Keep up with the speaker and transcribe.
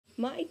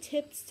my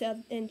tips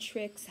and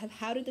tricks of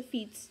how to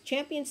defeat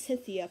Champion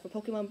Cynthia for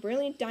Pokemon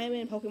Brilliant Diamond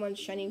and Pokemon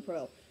Shining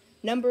Pearl.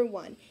 Number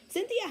 1.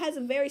 Cynthia has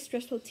a very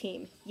stressful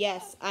team.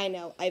 Yes, I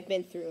know. I've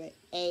been through it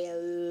a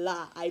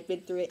lot. I've been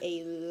through it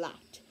a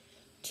lot.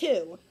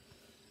 2.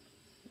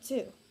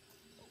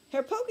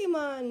 Her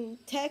Pokemon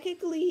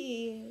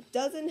technically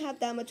doesn't have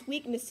that much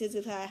weaknesses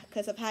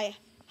because of how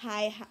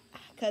high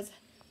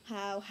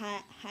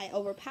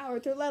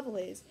overpowered her level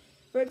is.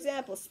 For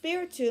example,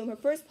 Spiritomb, her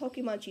first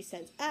Pokemon she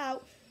sends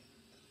out,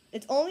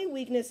 its only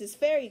weakness is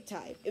Fairy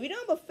type. If you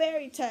don't have a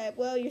Fairy type,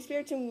 well, your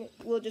Spiritomb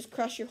will just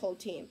crush your whole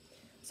team.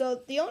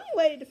 So the only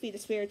way to defeat a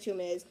Spiritomb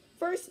is,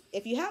 first,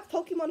 if you have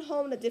Pokemon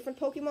Home in a different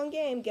Pokemon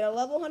game, get a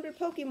level 100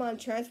 Pokemon,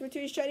 transfer to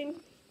your Shining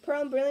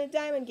Pearl and Brilliant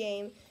Diamond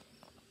game,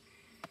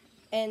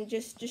 and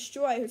just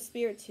destroy her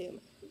Spiritomb.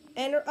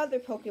 And her other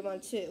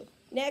Pokemon too.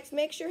 Next,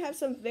 make sure you have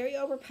some very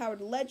overpowered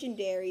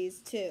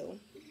legendaries too.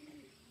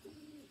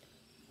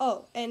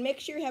 Oh, and make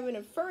sure you have an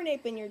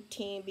Infernape in your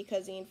team,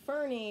 because the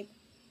Infernape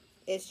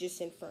is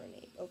just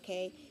Infernape,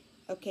 okay?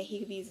 Okay, he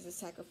could be used as a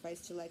sacrifice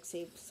to, like,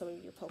 save some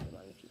of your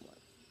Pokemon if you want.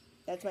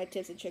 That's my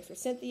tips and tricks for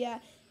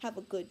Cynthia. Have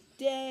a good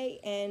day,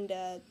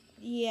 and,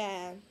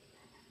 yeah.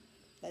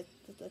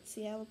 Let's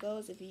see how it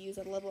goes if you use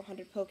a level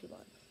 100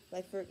 Pokemon.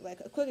 For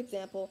a quick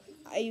example,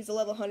 I used a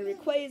level 100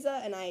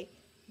 Rayquaza, and I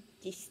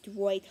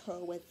destroyed her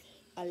with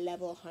a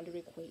level 100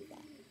 Rayquaza.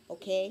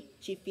 Okay?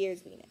 She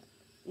fears me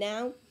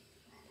now.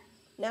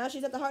 Now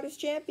she's not the hardest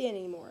champion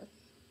anymore.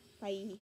 Bye.